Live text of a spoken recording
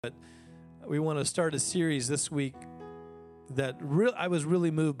But we want to start a series this week that I was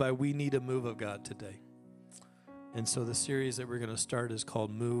really moved by. We need a move of God today. And so the series that we're going to start is called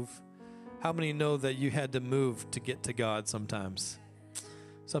Move. How many know that you had to move to get to God sometimes?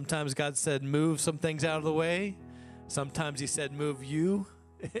 Sometimes God said, move some things out of the way. Sometimes he said, move you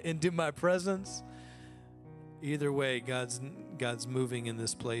into my presence. Either way, God's moving in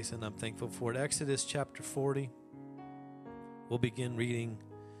this place, and I'm thankful for it. Exodus chapter 40. We'll begin reading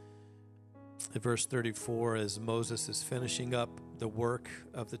at verse 34 as Moses is finishing up the work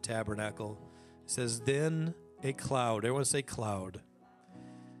of the tabernacle. It says, then a cloud. Everyone say cloud.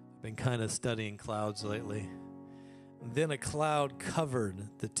 I've been kind of studying clouds lately. Then a cloud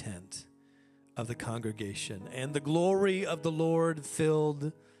covered the tent of the congregation, and the glory of the Lord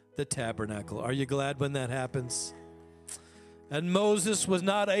filled the tabernacle. Are you glad when that happens? And Moses was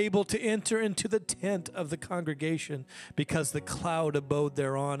not able to enter into the tent of the congregation because the cloud abode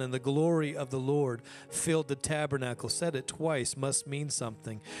thereon, and the glory of the Lord filled the tabernacle. Said it twice, must mean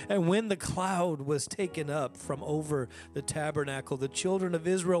something. And when the cloud was taken up from over the tabernacle, the children of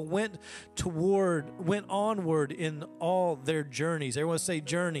Israel went onward in all their journeys. Everyone say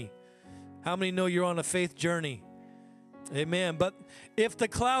journey. How many know you're on a faith journey? Amen. But if the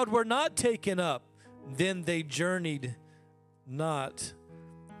cloud were not taken up, then they journeyed not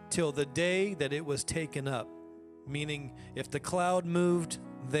till the day that it was taken up. Meaning, if the cloud moved,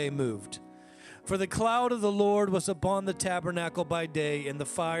 they moved. For the cloud of the Lord was upon the tabernacle by day, and the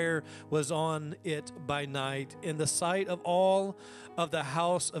fire was on it by night, in the sight of all of the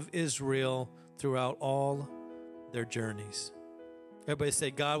house of Israel throughout all their journeys. Everybody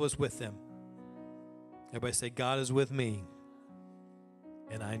say, God was with them. Everybody say, God is with me,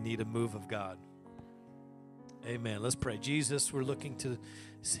 and I need a move of God. Amen. Let's pray. Jesus, we're looking to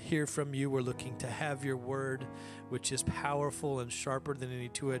hear from you. We're looking to have your word, which is powerful and sharper than any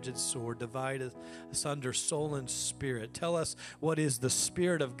two-edged sword, divide us under soul and spirit. Tell us what is the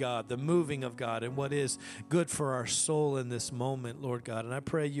Spirit of God, the moving of God, and what is good for our soul in this moment, Lord God. And I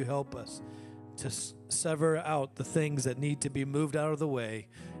pray you help us to sever out the things that need to be moved out of the way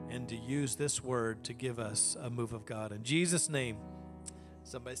and to use this word to give us a move of God. In Jesus' name,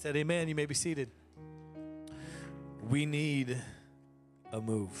 somebody said amen. You may be seated. We need a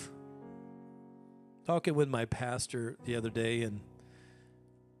move. Talking with my pastor the other day, and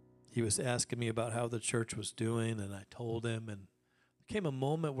he was asking me about how the church was doing, and I told him, and there came a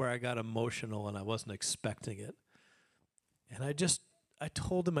moment where I got emotional and I wasn't expecting it. And I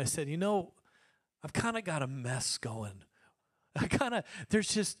told him, I said, I've kind of got a mess going.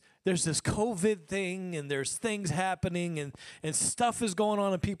 There's this COVID thing, and there's things happening, and stuff is going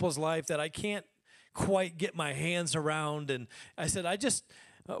on in people's life that I can't quite get my hands around. And I said,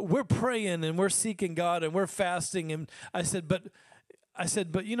 we're praying and we're seeking God and we're fasting. And I said,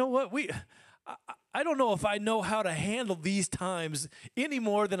 but you know what? I don't know if I know how to handle these times any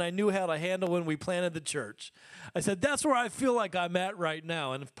more than I knew how to handle when we planted the church. I said, that's where I feel like I'm at right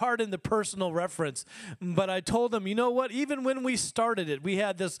now. And pardon the personal reference, but I told them, you know what? Even when we started it, we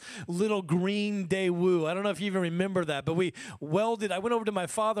had this little green Daewoo. I don't know if you even remember that, but I went over to my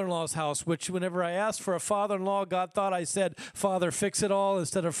father-in-law's house, which whenever I asked for a father-in-law, God thought I said, Father, fix it all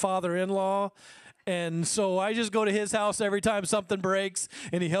instead of father-in-law. And so I just go to his house every time something breaks,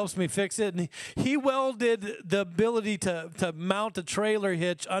 and he helps me fix it. And he welded the ability to mount a trailer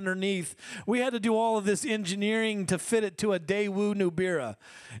hitch underneath. We had to do all of this engineering to fit it to a Daewoo Nubira.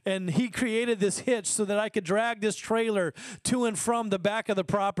 And he created this hitch so that I could drag this trailer to and from the back of the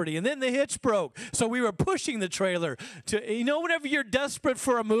property. And then the hitch broke, so we were pushing the trailer. Whenever you're desperate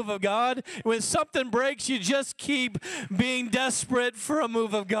for a move of God, when something breaks, you just keep being desperate for a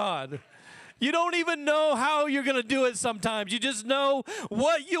move of God. You don't even know how you're going to do it sometimes. You just know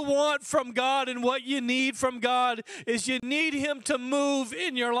what you want from God, and what you need from God is you need him to move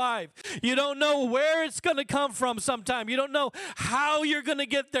in your life. You don't know where it's going to come from sometime. You don't know how you're going to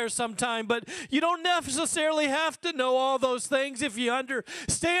get there sometime, but you don't necessarily have to know all those things if you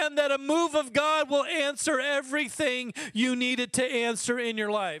understand that a move of God will answer everything you need it to answer in your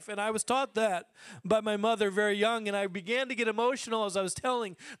life. And I was taught that by my mother very young, and I began to get emotional as I was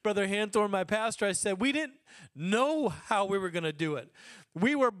telling Brother Hanthorne, my pastor. I said, we didn't know how we were going to do it.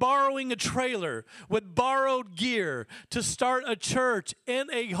 We were borrowing a trailer with borrowed gear to start a church in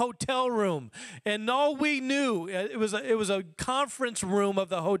a hotel room. And all we knew, it was a conference room of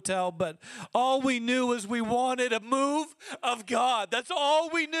the hotel, but all we knew was we wanted a move of God. That's all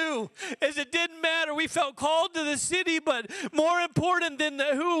we knew, is it didn't matter. We felt called to the city, but more important than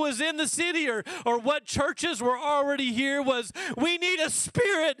who was in the city or what churches were already here was we need a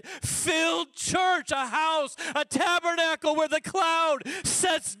Spirit-filled church, a house, a tabernacle where the cloud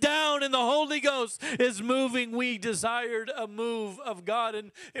sets down and the Holy Ghost is moving, we desired a move of God.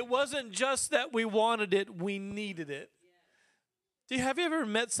 And it wasn't just that we wanted it, we needed it. Have you ever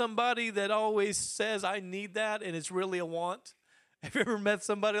met somebody that always says, I need that, and it's really a want? Have you ever met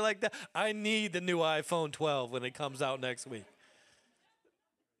somebody like that? I need the new iPhone 12 when it comes out next week.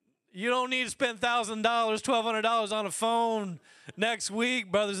 You don't need to spend $1,000, $1,200 on a phone next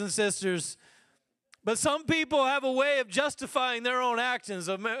week, brothers and sisters. But some people have a way of justifying their own actions.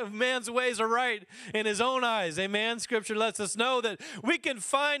 A man's ways are right in his own eyes. Amen. Scripture lets us know that we can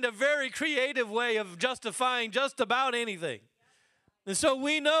find a very creative way of justifying just about anything. And so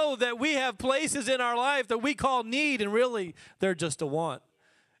we know that we have places in our life that we call need, and really they're just a want.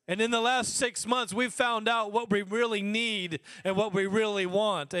 And in the last 6 months, we've found out what we really need and what we really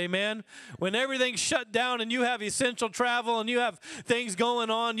want. Amen. When everything's shut down and you have essential travel and you have things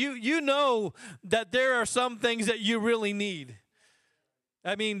going on, you know that there are some things that you really need.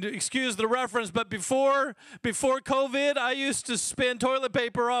 I mean, excuse the reference, but before COVID, I used to spin toilet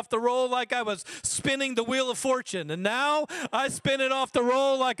paper off the roll like I was spinning the wheel of fortune. And now I spin it off the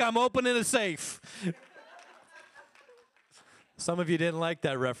roll like I'm opening a safe. Some of you didn't like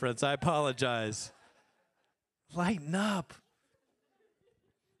that reference. I apologize. Lighten up.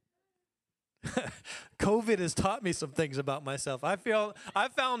 COVID has taught me some things about myself. I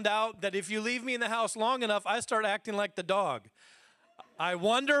found out that if you leave me in the house long enough, I start acting like the dog. I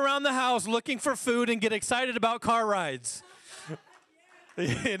wander around the house looking for food and get excited about car rides.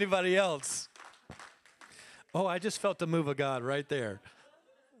 Anybody else? Oh, I just felt the move of God right there.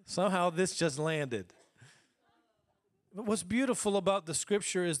 Somehow this just landed. But what's beautiful about the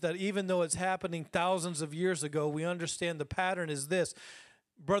scripture is that even though it's happening thousands of years ago, we understand the pattern is this.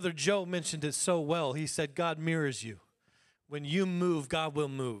 Brother Joe mentioned it so well. He said, God mirrors you. When you move, God will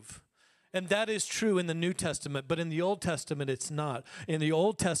move. And that is true in the New Testament, but in the Old Testament, it's not. In the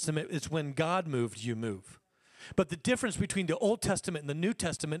Old Testament, it's when God moved, you move. But the difference between the Old Testament and the New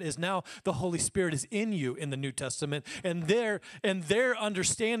Testament is now the Holy Spirit is in you in the New Testament. And their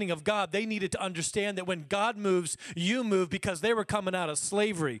understanding of God, they needed to understand that when God moves, you move, because they were coming out of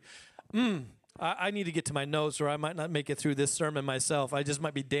slavery. I need to get to my notes, or I might not make it through this sermon myself. I just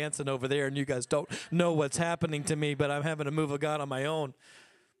might be dancing over there, and you guys don't know what's happening to me, but I'm having a move of God on my own.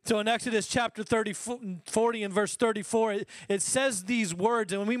 So in Exodus chapter 40 and verse 34, it says these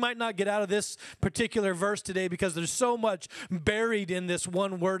words, and we might not get out of this particular verse today because there's so much buried in this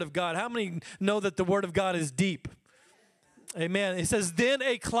one word of God. How many know that the word of God is deep? Amen. It says, then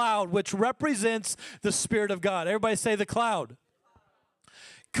a cloud, which represents the Spirit of God. Everybody say the cloud.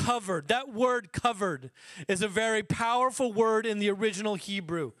 Covered. That word covered is a very powerful word in the original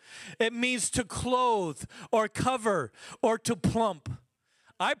Hebrew. It means to clothe or cover or to plump.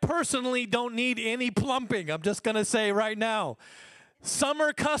 I personally don't need any plumping. I'm just going to say right now.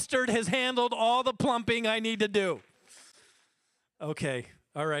 Summer Custard has handled all the plumping I need to do. Okay.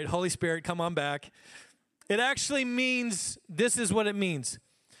 All right. Holy Spirit, come on back. It actually means, this is what it means.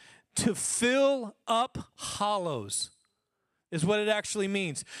 To fill up hollows is what it actually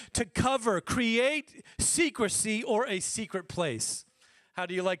means. To cover, create secrecy or a secret place. How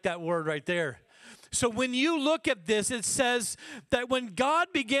do you like that word right there? So when you look at this, it says that when God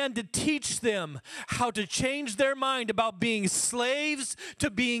began to teach them how to change their mind about being slaves to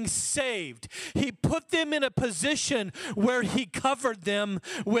being saved, he put them in a position where he covered them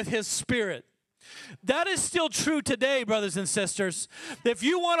with his Spirit. That is still true today, brothers and sisters. If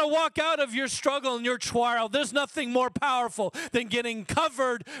you want to walk out of your struggle and your trial, there's nothing more powerful than getting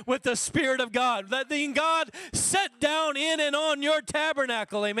covered with the Spirit of God. Letting God set down in and on your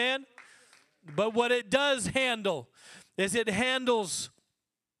tabernacle, amen? But what it does handle is it handles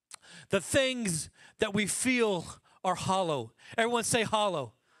the things that we feel are hollow. Everyone say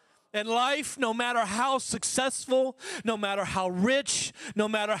hollow. In life, no matter how successful, no matter how rich, no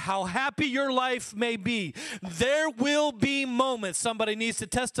matter how happy your life may be, there will be moments, somebody needs to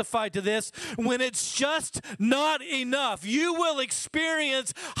testify to this, when it's just not enough. You will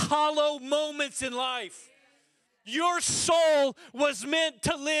experience hollow moments in life. Your soul was meant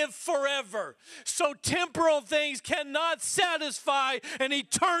to live forever. So temporal things cannot satisfy an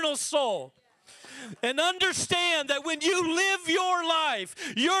eternal soul. And understand that when you live your life,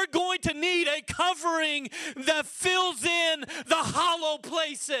 you're going to need a covering that fills in the hollow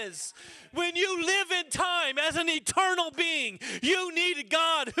places. When you live in time as an eternal being, you need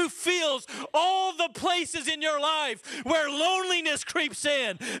God who fills all the places in your life where loneliness creeps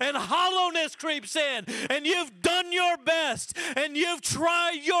in and hollowness creeps in, and you've done your best and you've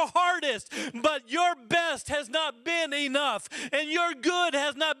tried your hardest, but your best has not been enough and your good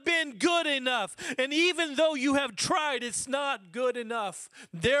has not been good enough. And even though you have tried, it's not good enough.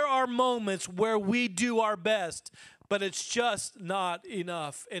 There are moments where we do our best, but it's just not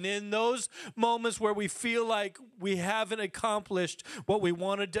enough. And in those moments where we feel like we haven't accomplished what we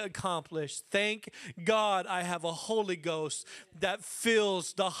wanted to accomplish, thank God I have a Holy Ghost that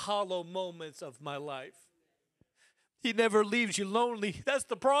fills the hollow moments of my life. He never leaves you lonely. That's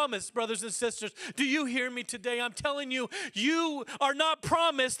the promise, brothers and sisters. Do you hear me today? I'm telling you, you are not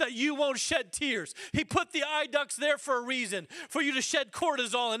promised that you won't shed tears. He put the eye ducts there for a reason, for you to shed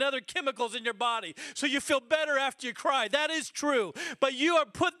cortisol and other chemicals in your body so you feel better after you cry. That is true. But you are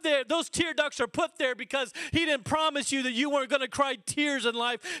put there, those tear ducts are put there because He didn't promise you that you weren't going to cry tears in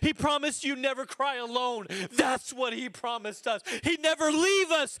life. He promised you never cry alone. That's what He promised us. He never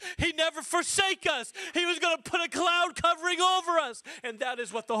leave us. He never forsake us. He was going to put a cloud covering over us. And that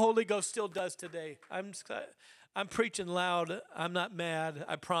is what the Holy Ghost still does today. I'm preaching loud. I'm not mad.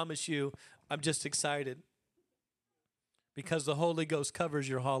 I promise you. I'm just excited. Because the Holy Ghost covers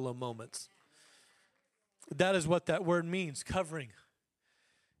your hollow moments. That is what that word means, covering.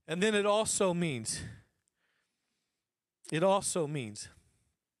 And then it also means that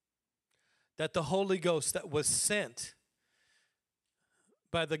the Holy Ghost that was sent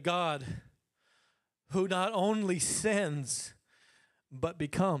by the God who not only sends, but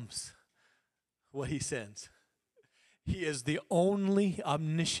becomes what He sends. He is the only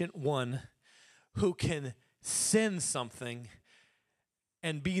omniscient one who can send something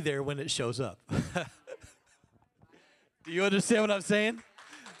and be there when it shows up. Do you understand what I'm saying?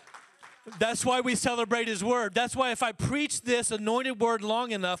 That's why we celebrate His word. That's why if I preach this anointed word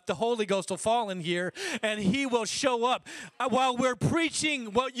long enough, the Holy Ghost will fall in here and He will show up. While we're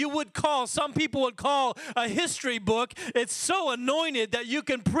preaching what you would call, some people would call a history book, it's so anointed that you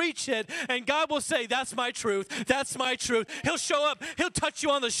can preach it and God will say, that's my truth. That's my truth. He'll show up. He'll touch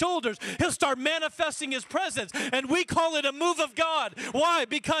you on the shoulders. He'll start manifesting His presence. And we call it a move of God. Why?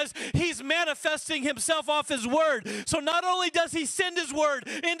 Because He's manifesting Himself off His word. So not only does He send His word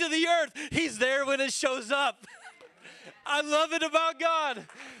into the earth, He's there when it shows up. I love it about God.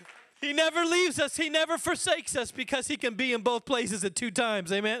 He never leaves us. He never forsakes us because He can be in both places at two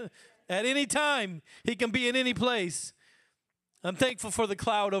times. Amen? At any time, He can be in any place. I'm thankful for the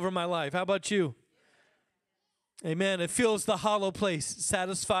cloud over my life. How about you? Amen. It fills the hollow place,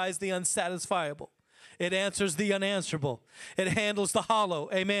 satisfies the unsatisfiable. It answers the unanswerable. It handles the hollow.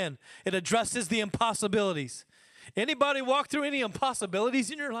 Amen. It addresses the impossibilities. Anybody walk through any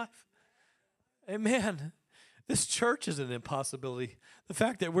impossibilities in your life? Amen. This church is an impossibility. The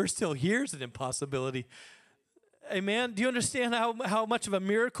fact that we're still here is an impossibility. Amen. Do you understand how much of a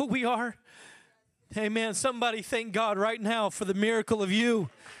miracle we are? Amen. Somebody thank God right now for the miracle of you,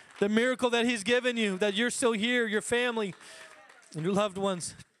 the miracle that He's given you, that you're still here, your family, and your loved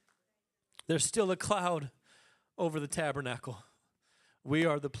ones. There's still a cloud over the tabernacle. We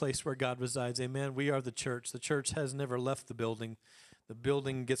are the place where God resides. Amen. We are the church. The church has never left the building. The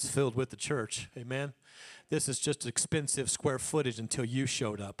building gets filled with the church. Amen. This is just expensive square footage until you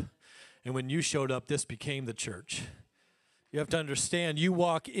showed up. And when you showed up, this became the church. You have to understand, you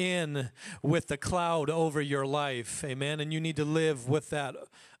walk in with the cloud over your life. Amen. And you need to live with that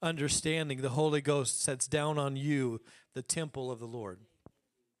understanding. The Holy Ghost sets down on you, the temple of the Lord.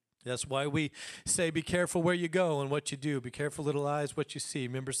 That's why we say be careful where you go and what you do. Be careful, little eyes, what you see.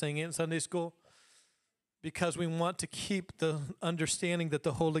 Remember saying it in Sunday school? Because we want to keep the understanding that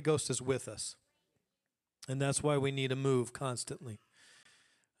the Holy Ghost is with us. And that's why we need to move constantly.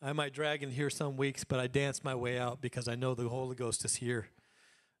 I might drag in here some weeks, but I dance my way out because I know the Holy Ghost is here.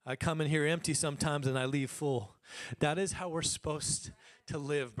 I come in here empty sometimes and I leave full. That is how we're supposed to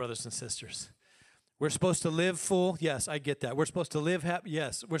live, brothers and sisters. We're supposed to live full. Yes, I get that. We're supposed to live happy.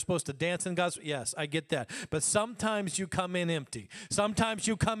 Yes. We're supposed to dance in God's. Yes, I get that. But sometimes you come in empty. Sometimes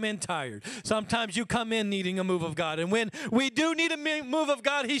you come in tired. Sometimes you come in needing a move of God. And when we do need a move of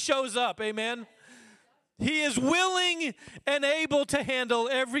God, He shows up. Amen. He is willing and able to handle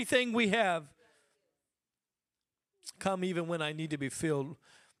everything we have. Come even when I need to be filled.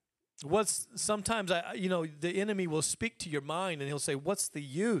 Sometimes the enemy will speak to your mind and he'll say, "What's the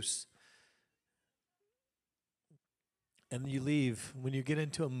use?" And you leave. When you get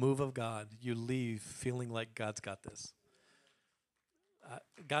into a move of God, you leave feeling like God's got this.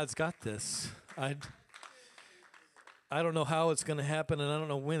 God's got this. I don't know how it's going to happen, and I don't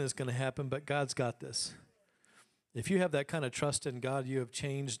know when it's going to happen, but God's got this. If you have that kind of trust in God, you have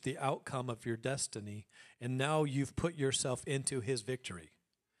changed the outcome of your destiny, and now you've put yourself into His victory.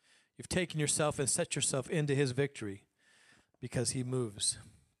 You've taken yourself and set yourself into His victory because He moves.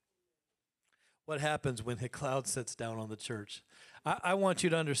 What happens when the cloud sits down on the church? I want you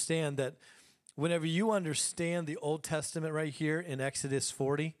to understand that whenever you understand the Old Testament right here in Exodus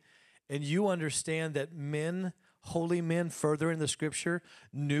 40, and you understand that men, holy men further in the scripture,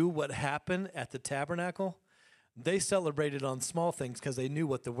 knew what happened at the tabernacle, they celebrated on small things because they knew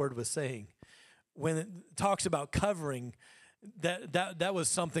what the word was saying. When it talks about covering, that was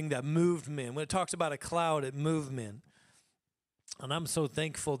something that moved men. When it talks about a cloud, it moved men. And I'm so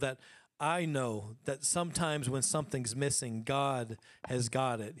thankful that I know that sometimes when something's missing, God has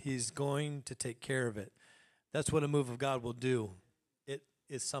got it. He's going to take care of it. That's what a move of God will do. It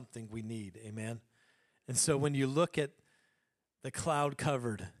is something we need. Amen. And so when you look at the cloud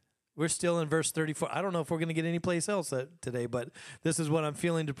covered, we're still in verse 34. I don't know if we're going to get any place else today, but this is what I'm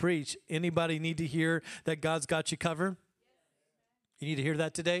feeling to preach. Anybody need to hear that God's got you covered? You need to hear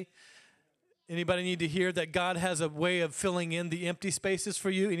that today? Anybody need to hear that God has a way of filling in the empty spaces for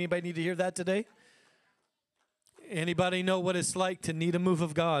you? Anybody need to hear that today? Anybody know what it's like to need a move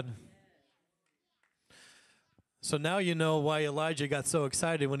of God? So now you know why Elijah got so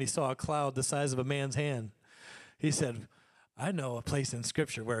excited when he saw a cloud the size of a man's hand. He said, I know a place in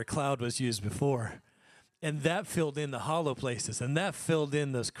Scripture where a cloud was used before. And that filled in the hollow places, and that filled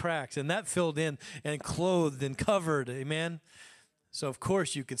in those cracks, and that filled in and clothed and covered. Amen? So, of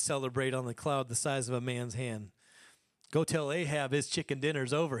course, you could celebrate on the cloud the size of a man's hand. Go tell Ahab his chicken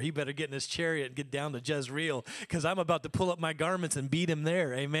dinner's over. He better get in his chariot and get down to Jezreel because I'm about to pull up my garments and beat him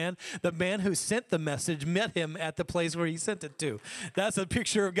there. Amen? The man who sent the message met him at the place where he sent it to. That's a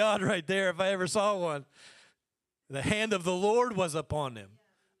picture of God right there if I ever saw one. The hand of the Lord was upon him.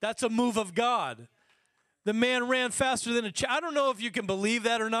 That's a move of God. The man ran faster than I don't know if you can believe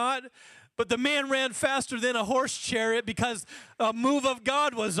that or not, but the man ran faster than a horse chariot because a move of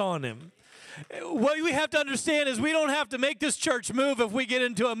God was on him. What we have to understand is we don't have to make this church move if we get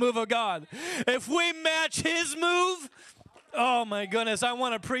into a move of God. If we match his move, oh my goodness, I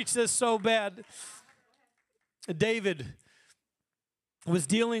want to preach this so bad. David was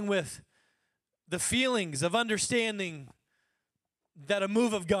dealing with the feelings of understanding that a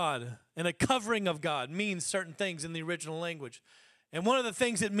move of God and a covering of God means certain things in the original language. And one of the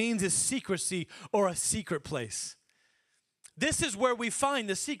things it means is secrecy or a secret place. This is where we find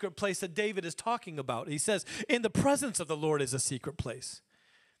the secret place that David is talking about. He says, in the presence of the Lord is a secret place.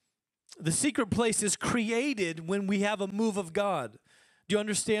 The secret place is created when we have a move of God. Do you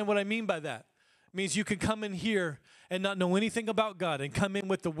understand what I mean by that? It means you can come in here and not know anything about God and come in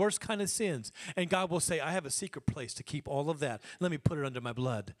with the worst kind of sins. And God will say, I have a secret place to keep all of that. Let me put it under my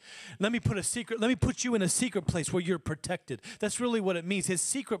blood. Let me put you in a secret place where you're protected. That's really what it means. His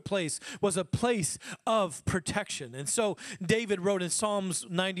secret place was a place of protection. And so David wrote in Psalms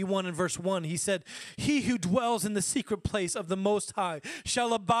 91 and verse 1, he said, he who dwells in the secret place of the Most High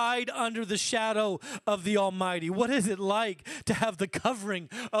shall abide under the shadow of the Almighty. What is it like to have the covering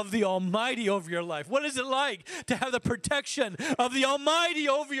of the Almighty over your life? What is it like to have the protection of the Almighty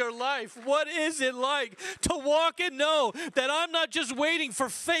over your life? What is it like to walk and know that I'm not just waiting for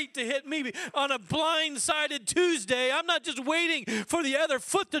fate to hit me on a blindsided Tuesday? I'm not just waiting for the other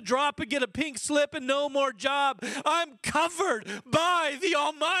foot to drop and get a pink slip and no more job. I'm covered by the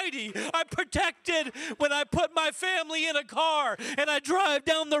Almighty. I'm protected when I put my family in a car and I drive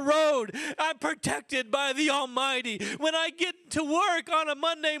down the road. I'm protected by the Almighty. When I get to work on a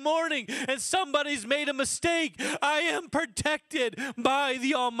Monday morning and somebody's made a mistake, I am protected by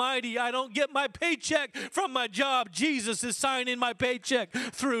the Almighty. I don't get my paycheck from my job. Jesus is signing my paycheck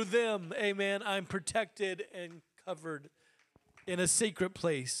through them. Amen. I'm protected and covered in a secret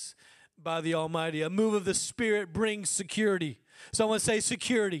place by the Almighty. A move of the Spirit brings security. Someone say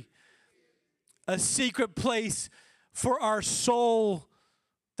security. A secret place for our soul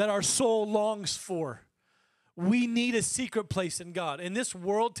that our soul longs for. We need a secret place in God. In this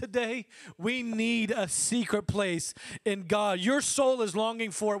world today, we need a secret place in God. Your soul is longing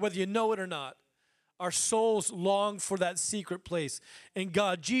for it, whether you know it or not. Our souls long for that secret place in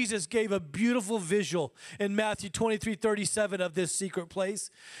God. Jesus gave a beautiful visual in Matthew 23:37 of this secret place.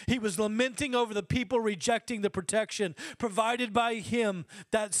 He was lamenting over the people rejecting the protection provided by him,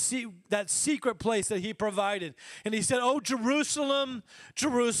 that secret place that he provided. And he said, "Oh, Jerusalem,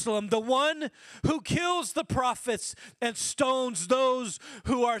 Jerusalem, the one who kills the prophets and stones those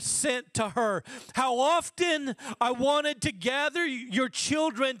who are sent to her. How often I wanted to gather your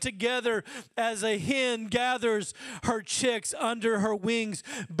children together as a hen gathers her chicks under her wings,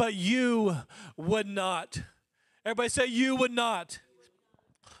 but you would not." Everybody say, you would not.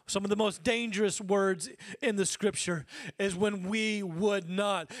 Some of the most dangerous words in the scripture is when we would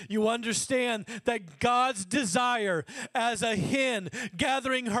not. You understand that God's desire as a hen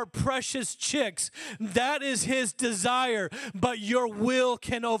gathering her precious chicks, that is his desire, but your will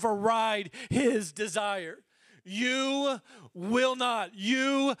can override his desire. You will not.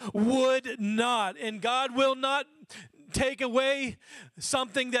 You would not. And God will not take away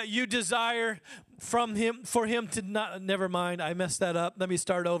something that you desire from him, for him to not, never mind, I messed that up. Let me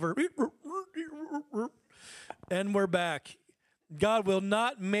start over. And we're back. God will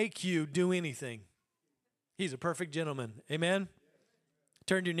not make you do anything. He's a perfect gentleman. Amen?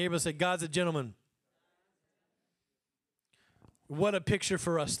 Turn to your neighbor and say, God's a gentleman. What a picture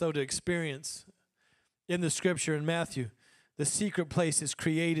for us, though, to experience in the scripture in Matthew. The secret place is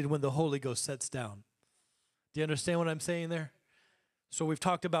created when the Holy Ghost sets down. Do you understand what I'm saying there? So we've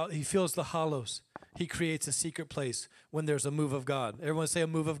talked about he fills the hollows. He creates a secret place when there's a move of God. Everyone say a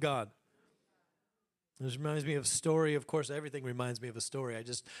move of God. This reminds me of a story. Of course, everything reminds me of a story. I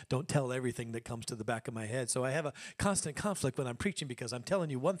just don't tell everything that comes to the back of my head. So I have a constant conflict when I'm preaching because I'm telling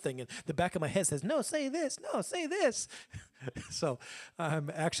you one thing and the back of my head says, no, say this. No, say this. So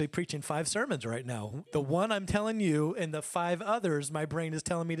I'm actually preaching 5 sermons right now. The one I'm telling you and the 5 others my brain is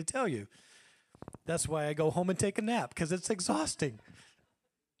telling me to tell you. That's why I go home and take a nap, because it's exhausting.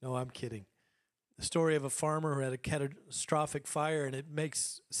 No, I'm kidding. The story of a farmer who had a catastrophic fire, and it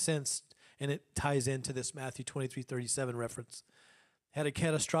makes sense, and it ties into this Matthew 23:37 reference. Had a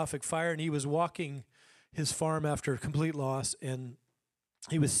catastrophic fire, and he was walking his farm after complete loss, and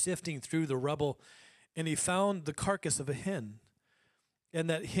he was sifting through the rubble, and he found the carcass of a hen. And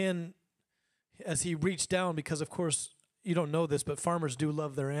that hen, as he reached down, because, of course, you don't know this, but farmers do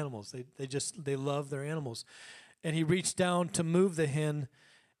love their animals. They love their animals. And he reached down to move the hen,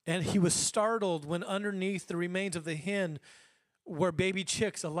 and he was startled when underneath the remains of the hen were baby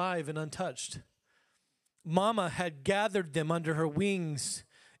chicks alive and untouched. Mama had gathered them under her wings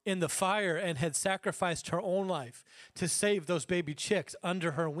in the fire and had sacrificed her own life to save those baby chicks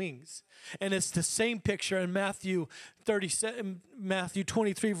under her wings. And it's the same picture in Matthew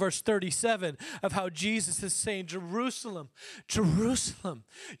 23, verse 37, of how Jesus is saying, Jerusalem, Jerusalem,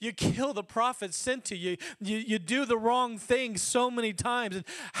 you kill the prophets sent to you. You do the wrong thing so many times. And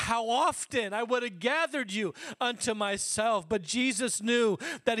how often I would have gathered you unto myself. But Jesus knew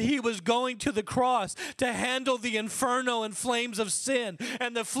that he was going to the cross to handle the inferno and flames of sin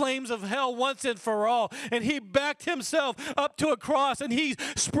and the flames of hell once and for all. And he backed himself up to a cross, and he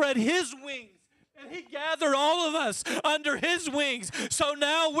spread his wings. And he gathered all of us under his wings. So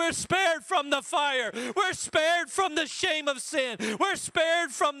now we're spared from the fire. We're spared from the shame of sin. We're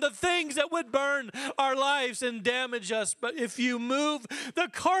spared from the things that would burn our lives and damage us. But if you move the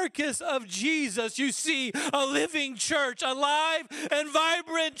carcass of Jesus, you see a living church, a live and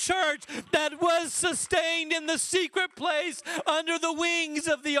vibrant church that was sustained in the secret place under the wings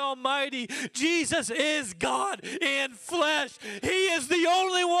of the Almighty. Jesus is God in flesh. He is the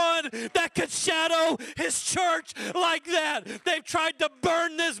only one that could shadow his church like that. They've tried to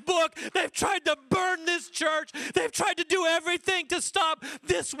burn this book. They've tried to burn this church. They've tried to do everything to stop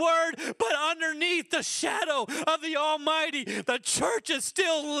this word. But underneath the shadow of the Almighty, the church is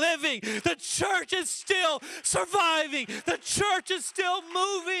still living. The church is still surviving. The church is still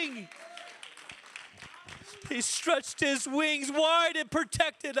moving. He stretched his wings wide and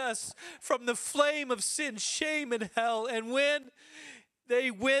protected us from the flame of sin, shame, and hell. And when they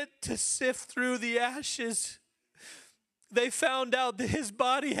went to sift through the ashes, they found out that his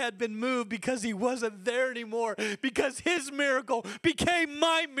body had been moved because he wasn't there anymore, because his miracle became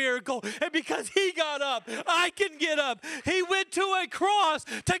my miracle, and because he got up, I can get up. He went to a cross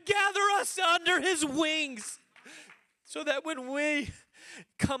to gather us under his wings so that when we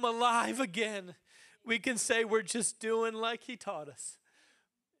come alive again, we can say we're just doing like he taught us.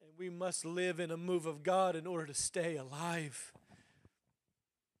 And we must live in a move of God in order to stay alive.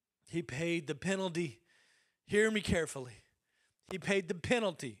 He paid the penalty. Hear me carefully. He paid the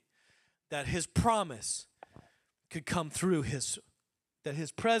penalty that his promise could come through that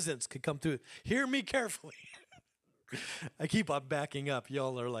his presence could come through. Hear me carefully. I keep on backing up.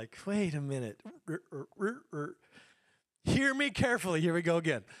 Y'all are like, wait a minute. Hear me carefully. Here we go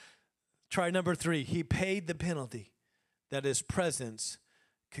again. Try number 3. He paid the penalty that his presence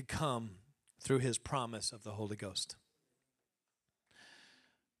could come through his promise of the Holy Ghost.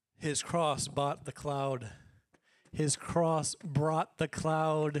 His cross bought the cloud. His cross brought the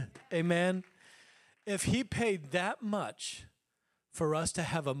cloud. Amen. If he paid that much for us to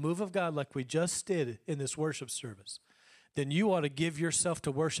have a move of God like we just did in this worship service, then you ought to give yourself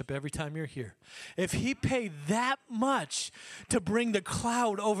to worship every time you're here. If he paid that much to bring the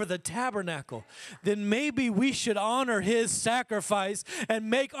cloud over the tabernacle, then maybe we should honor his sacrifice and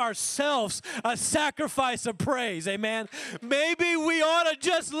make ourselves a sacrifice of praise. Amen. Maybe we ought to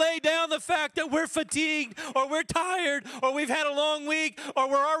just lay down the fact that we're fatigued or we're tired or we've had a long week or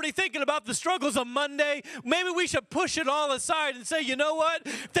we're already thinking about the struggles of Monday. Maybe we should push it all aside and say, you know what?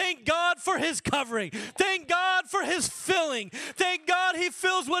 Thank God for his covering. Thank God for his filling. Thank God he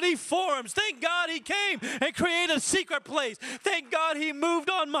fills what he forms. Thank God he came and created a secret place. Thank God he moved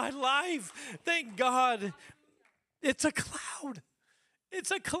on my life. Thank God. It's a cloud.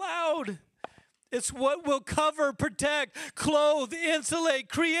 It's a cloud. It's what will cover, protect, clothe, insulate,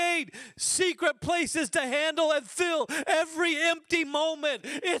 create secret places to handle and fill every empty moment.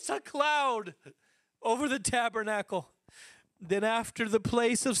 It's a cloud over the tabernacle. Then after the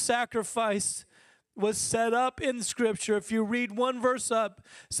place of sacrifice was set up in Scripture, if you read one verse up,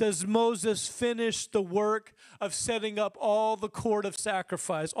 it says Moses finished the work of setting up all the court of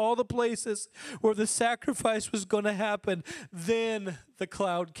sacrifice, all the places where the sacrifice was going to happen. Then the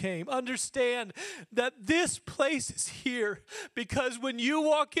cloud came. Understand that this place is here because when you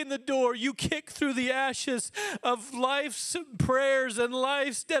walk in the door, you kick through the ashes of life's prayers and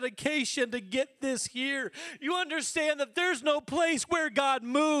life's dedication to get this here. You understand that there's no place where God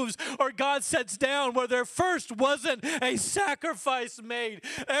moves or God sets down where there first wasn't a sacrifice made.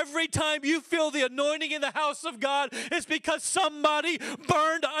 Every time you feel the anointing in the house of God, it's because somebody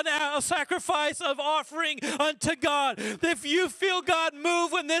burned a sacrifice of offering unto God. If you feel God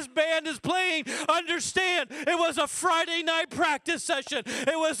move when this band is playing, understand it was a Friday night practice session.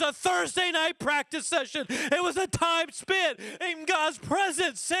 It was a Thursday night practice session. It was a time spent in God's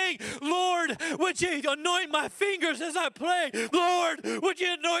presence saying, Lord, would you anoint my fingers as I play? Lord, would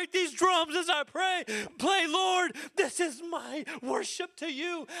you anoint these drums as I pray? Play, Lord, this is my worship to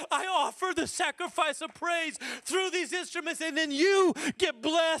you. I offer the sacrifice of praise through these instruments, and then you get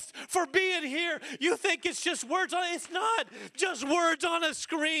blessed for being here. You think it's just words on it. It's not just words on a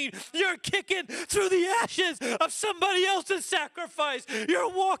screen. You're kicking through the ashes of somebody else's sacrifice. You're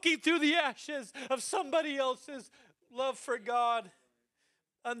walking through the ashes of somebody else's love for God.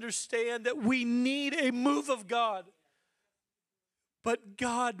 Understand that we need a move of God. But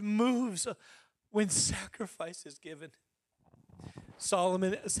God moves when sacrifice is given.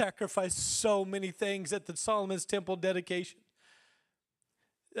 Solomon sacrificed so many things at the Solomon's temple dedication.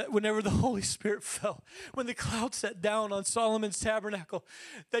 Whenever the Holy Spirit fell, when the cloud sat down on Solomon's tabernacle,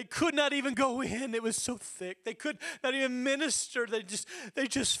 they could not even go in. It was so thick. They could not even minister. They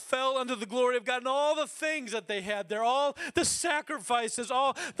just fell under the glory of God. And all the things that they had there, all the sacrifices,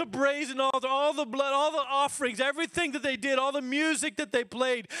 all the brazen altar, all the blood, all the offerings, everything that they did, all the music that they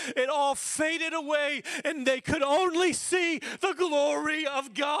played, it all faded away, and they could only see the glory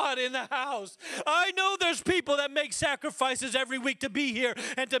of God in the house. I know there's people that make sacrifices every week to be here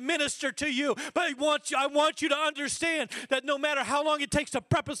and to minister to you. But I want you to understand that no matter how long it takes to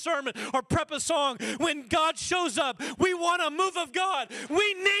prep a sermon or prep a song, when God shows up, we want a move of God.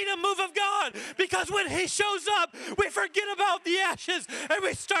 We need a move of God because when he shows up, we forget about the ashes and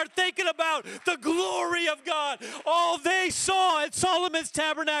we start thinking about the glory of God. All they saw at Solomon's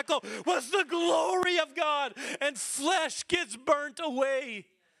tabernacle was the glory of God, and flesh gets burnt away.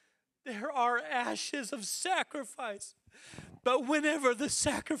 There are ashes of sacrifice. But whenever the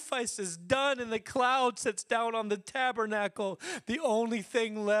sacrifice is done and the cloud sits down on the tabernacle, the only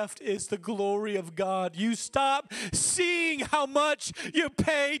thing left is the glory of God. You stop seeing how much you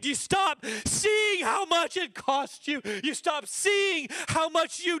paid. You stop seeing how much it cost you. You stop seeing how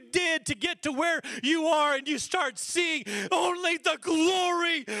much you did to get to where you are, and you start seeing only the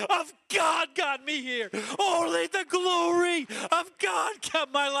glory of God got me here. Only the glory of God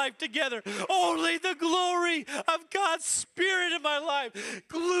kept my life together. Only the glory of God's Spirit in my life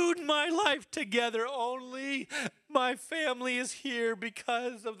glued my life together. Only my family is here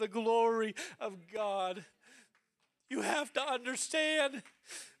because of the glory of God. You have to understand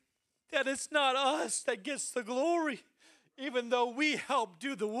that it's not us that gets the glory. Even though we help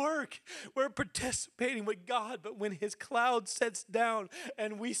do the work, we're participating with God. But when his cloud sets down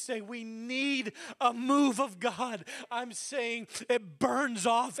and we say we need a move of God, I'm saying it burns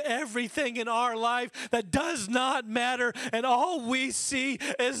off everything in our life that does not matter. And all we see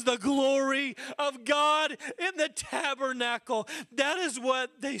is the glory of God in the tabernacle. That is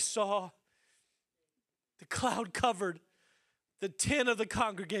what they saw. The cloud covered the tent of the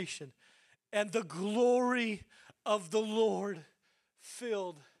congregation, and the glory of the Lord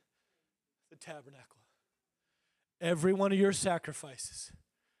filled the tabernacle. Every one of your sacrifices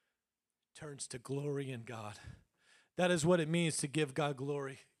turns to glory in God. That is what it means to give God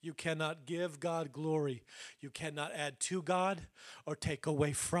glory. You cannot give God glory. You cannot add to God or take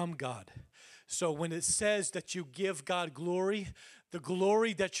away from God. So when it says that you give God glory, the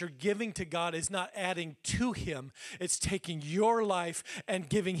glory that you're giving to God is not adding to him. It's taking your life and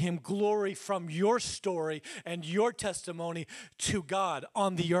giving him glory from your story and your testimony to God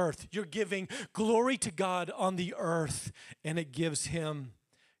on the earth. You're giving glory to God on the earth, and it gives him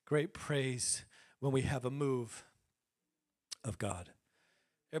great praise when we have a move of God.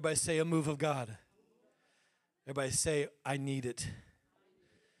 Everybody say a move of God. Everybody say, I need it.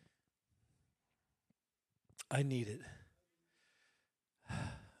 I need it.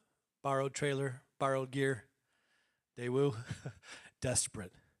 Borrowed trailer, borrowed gear. Daewoo.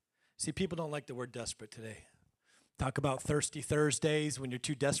 Desperate. See, people don't like the word desperate today. Talk about thirsty Thursdays when you're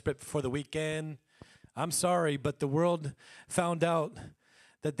too desperate for the weekend. I'm sorry, but the world found out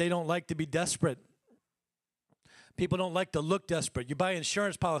that they don't like to be desperate. People don't like to look desperate. You buy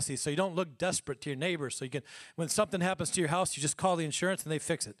insurance policies so you don't look desperate to your neighbors. So you can, when something happens to your house, you just call the insurance and they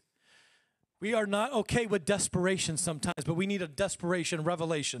fix it. We are not okay with desperation sometimes, but we need a desperation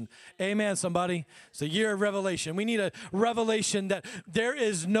revelation. Amen, somebody? It's a year of revelation. We need a revelation that there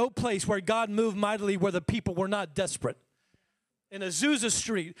is no place where God moved mightily where the people were not desperate. In Azusa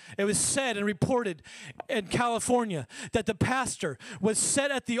Street, it was said and reported in California that the pastor was set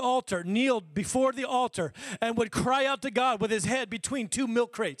at the altar, kneeled before the altar, and would cry out to God with his head between two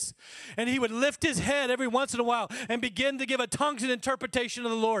milk crates. And he would lift his head every once in a while and begin to give a tongues and interpretation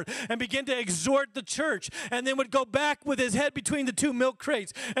of the Lord and begin to exhort the church, and then would go back with his head between the two milk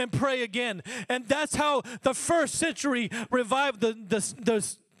crates and pray again. And that's how the first century revival,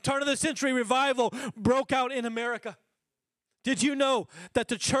 the turn of the century revival broke out in America. Did you know that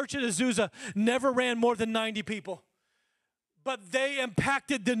the church at Azusa never ran more than 90 people? But they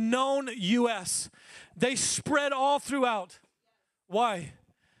impacted the known U.S. They spread all throughout. Why?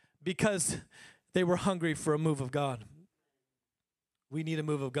 Because they were hungry for a move of God. We need a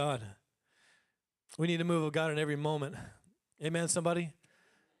move of God. We need a move of God in every moment. Amen, somebody?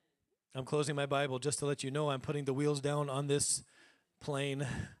 I'm closing my Bible just to let you know I'm putting the wheels down on this plane.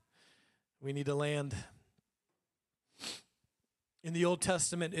 We need to land. In the Old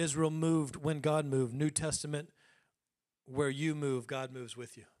Testament, Israel moved when God moved. New Testament, where you move, God moves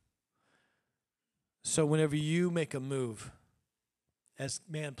with you. So whenever you make a move, as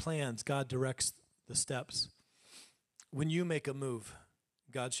man plans, God directs the steps. When you make a move,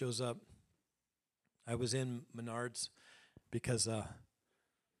 God shows up. I was in Menards because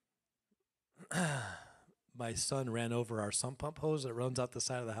my son ran over our sump pump hose that runs out the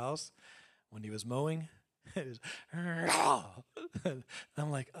side of the house when he was mowing.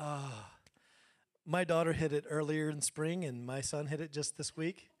 I'm like, oh. My daughter hit it earlier in spring, and my son hit it just this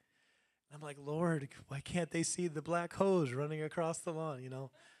week. I'm like, Lord, why can't they see the black hose running across the lawn, you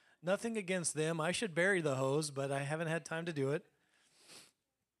know? Nothing against them. I should bury the hose, but I haven't had time to do it.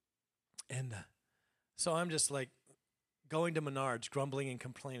 And so I'm just like going to Menards, grumbling and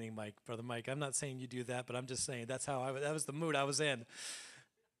complaining, Brother Mike. I'm not saying you do that, but I'm just saying that's how that was the mood I was in.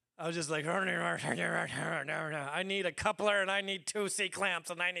 I was just like, I need a coupler, and I need 2 C-clamps,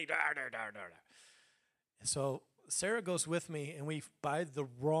 and I need... So Sarah goes with me, and we buy the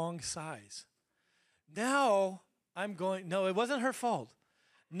wrong size. Now I'm going... No, it wasn't her fault.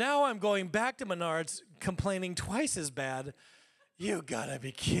 Now I'm going back to Menards, complaining twice as bad. You got to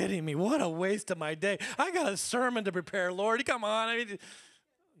be kidding me. What a waste of my day. I got a sermon to prepare, Lord. Come on.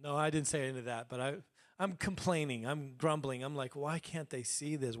 No, I didn't say any of that, but I'm complaining. I'm grumbling. I'm like, why can't they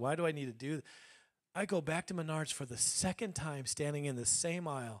see this? Why do I need to do this? I go back to Menards for the second time, standing in the same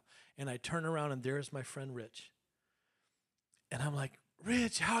aisle, and I turn around, and there's my friend Rich. And I'm like,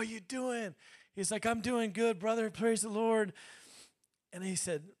 Rich, how you doing? He's like, I'm doing good, brother. Praise the Lord. And he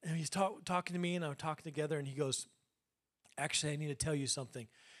said, and he's talking to me, and I'm talking together, and he goes, actually, I need to tell you something.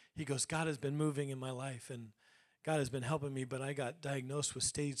 He goes, God has been moving in my life, and God has been helping me, but I got diagnosed with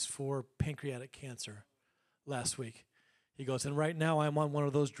stage 4 pancreatic cancer last week. He goes, and right now I'm on one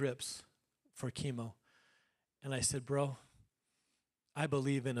of those drips for chemo. And I said, bro, I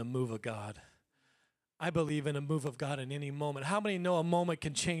believe in a move of God. I believe in a move of God in any moment. How many know a moment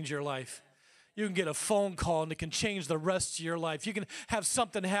can change your life? You can get a phone call, and it can change the rest of your life. You can have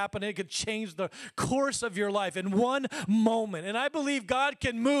something happen, and it could change the course of your life in one moment. And I believe God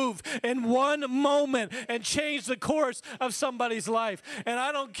can move in one moment and change the course of somebody's life. And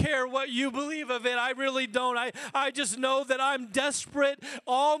I don't care what you believe of it. I really don't. I just know that I'm desperate.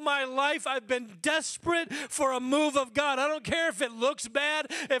 All my life I've been desperate for a move of God. I don't care if it looks bad,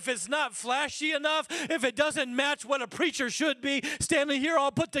 if it's not flashy enough, if it doesn't match what a preacher should be standing here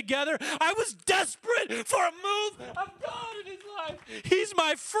all put together. I was desperate for a move of God in his life. He's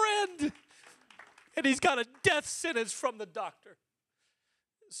my friend. And he's got a death sentence from the doctor.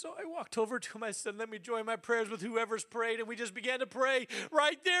 So I walked over to him. I said, let me join my prayers with whoever's prayed. And we just began to pray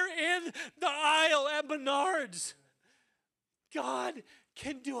right there in the aisle at Menards. God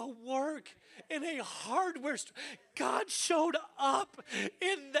can do a work in a hardware store. God showed up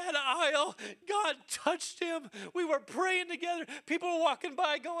in that aisle. God touched him. We were praying together. People were walking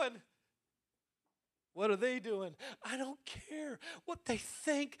by going, what are they doing? I don't care what they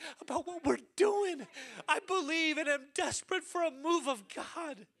think about what we're doing. I believe and am desperate for a move of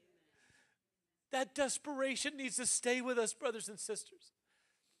God. That desperation needs to stay with us, brothers and sisters.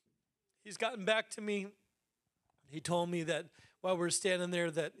 He's gotten back to me. He told me that while we're standing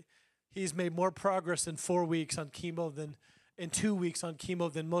there that he's made more progress in 4 weeks on chemo than in 2 weeks on chemo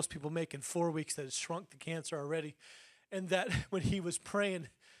than most people make in 4 weeks, that has shrunk the cancer already. And that when he was praying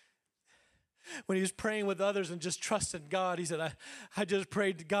with others and just trusting God, he said, I just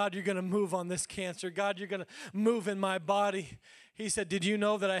prayed to God, you're going to move on this cancer. God, you're going to move in my body. He said, did you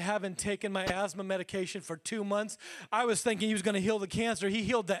know that I haven't taken my asthma medication for 2 months? I was thinking he was going to heal the cancer. He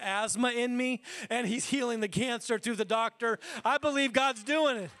healed the asthma in me, and he's healing the cancer through the doctor. I believe God's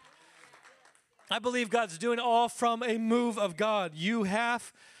doing it. I believe God's doing it all from a move of God. You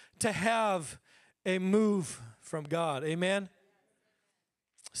have to have a move from God. Amen?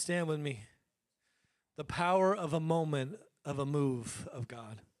 Stand with me. The power of a moment of a move of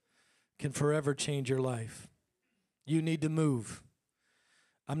God can forever change your life. You need to move.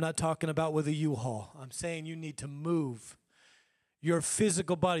 I'm not talking about with a U-Haul. I'm saying you need to move your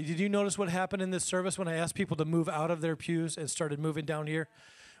physical body. Did you notice what happened in this service when I asked people to move out of their pews and started moving down here?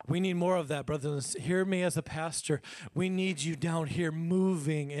 We need more of that, brothers. Hear me as a pastor. We need you down here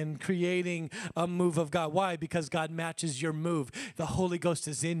moving and creating a move of God. Why? Because God matches your move. The Holy Ghost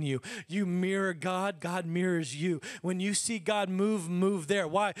is in you. You mirror God, God mirrors you. When you see God move, move there.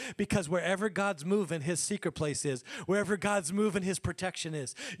 Why? Because wherever God's moving, his secret place is. Wherever God's moving, his protection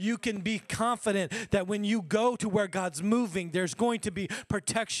is. You can be confident that when you go to where God's moving, there's going to be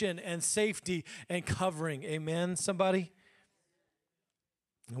protection and safety and covering. Amen, somebody?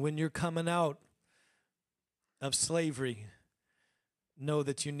 When you're coming out of slavery, know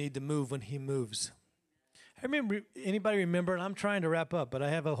that you need to move when he moves. Anybody remember, and I'm trying to wrap up, but I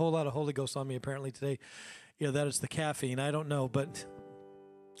have a whole lot of Holy Ghost on me apparently today. That it's the caffeine. I don't know, but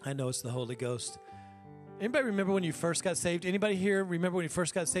I know it's the Holy Ghost. Anybody remember when you first got saved? Anybody here remember when you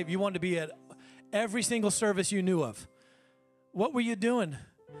first got saved? You wanted to be at every single service you knew of. What were you doing?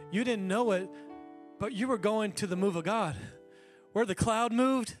 You didn't know it, but you were going to the move of God. Where the cloud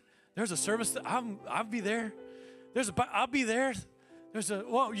moved, there's a service. I'll be there. I'll be there.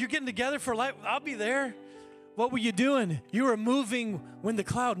 You're getting together for life. I'll be there. What were you doing? You were moving when the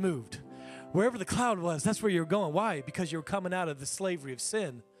cloud moved. Wherever the cloud was, that's where you were going. Why? Because you were coming out of the slavery of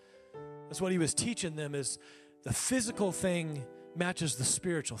sin. That's what he was teaching them, is the physical thing matches the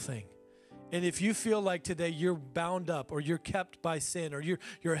spiritual thing. And if you feel like today you're bound up or you're kept by sin or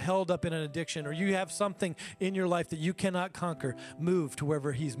you're held up in an addiction or you have something in your life that you cannot conquer, move to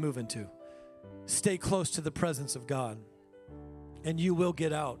wherever he's moving to. Stay close to the presence of God and you will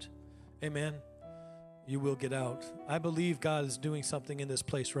get out. Amen. You will get out. I believe God is doing something in this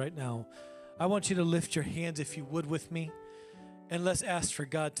place right now. I want you to lift your hands, if you would, with me, and let's ask for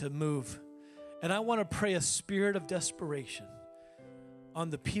God to move. And I want to pray a spirit of desperation on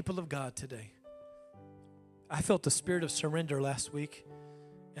the people of God today. I felt the spirit of surrender last week,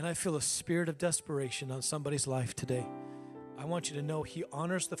 and I feel a spirit of desperation on somebody's life today. I want you to know he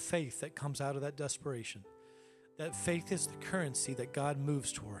honors the faith that comes out of that desperation. That faith is the currency that God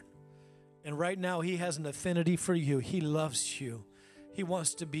moves toward. And right now, he has an affinity for you. He loves you. He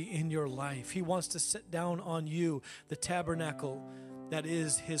wants to be in your life. He wants to sit down on you, the tabernacle that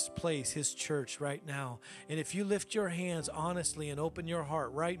is his place, his church right now. And if you lift your hands honestly and open your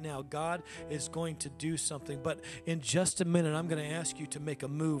heart right now, God is going to do something. But in just a minute, I'm going to ask you to make a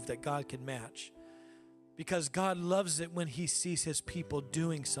move that God can match. Because God loves it when he sees his people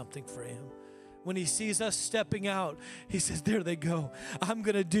doing something for him. When he sees us stepping out, he says, there they go. I'm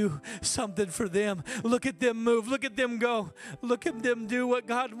going to do something for them. Look at them move. Look at them go. Look at them do what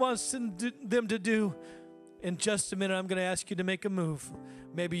God wants them to do. In just a minute, I'm going to ask you to make a move.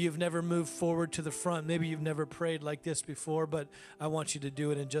 Maybe you've never moved forward to the front. Maybe you've never prayed like this before, but I want you to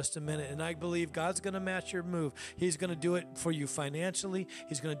do it in just a minute. And I believe God's going to match your move. He's going to do it for you financially.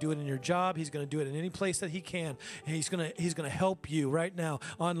 He's going to do it in your job. He's going to do it in any place that he can. And he's going to help you right now.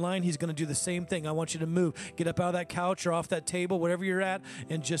 Online, he's going to do the same thing. I want you to move. Get up out of that couch or off that table, wherever you're at,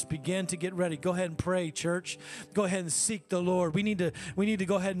 and just begin to get ready. Go ahead and pray, church. Go ahead and seek the Lord. We need to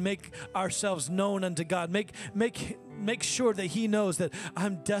go ahead and make ourselves known unto God. Make sure that he knows that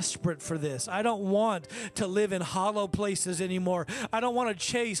I'm desperate for this. I don't want to live in hollow places anymore. I don't want to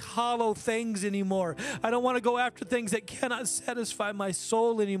chase hollow things anymore. I don't want to go after things that cannot satisfy my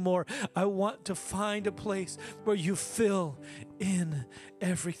soul anymore. I want to find a place where you fill in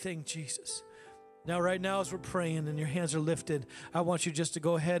everything, Jesus. Now, right now, as we're praying and your hands are lifted, I want you just to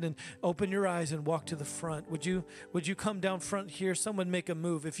go ahead and open your eyes and walk to the front. Would you come down front here? Someone make a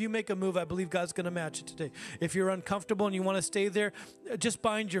move. If you make a move, I believe God's going to match it today. If you're uncomfortable and you want to stay there, just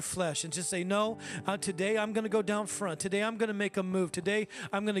bind your flesh and just say, no, today I'm going to go down front. Today I'm going to make a move. Today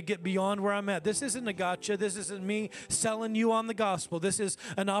I'm going to get beyond where I'm at. This isn't a gotcha. This isn't me selling you on the gospel. This is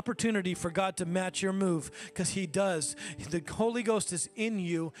an opportunity for God to match your move, because he does. The Holy Ghost is in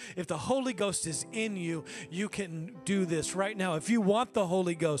you. If the Holy Ghost is in you, you can do this right now. If you want the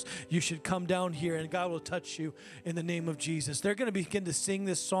Holy Ghost, you should come down here and God will touch you in the name of Jesus. They're going to begin to sing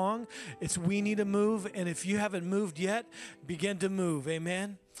this song. It's We Need to Move. And if you haven't moved yet, begin to move.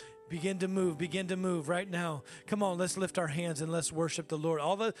 Amen. Begin to move right now. Come on, let's lift our hands and let's worship the Lord.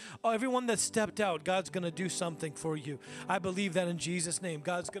 Everyone that stepped out, God's going to do something for you. I believe that in Jesus' name.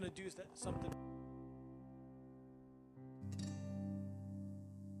 God's going to do something.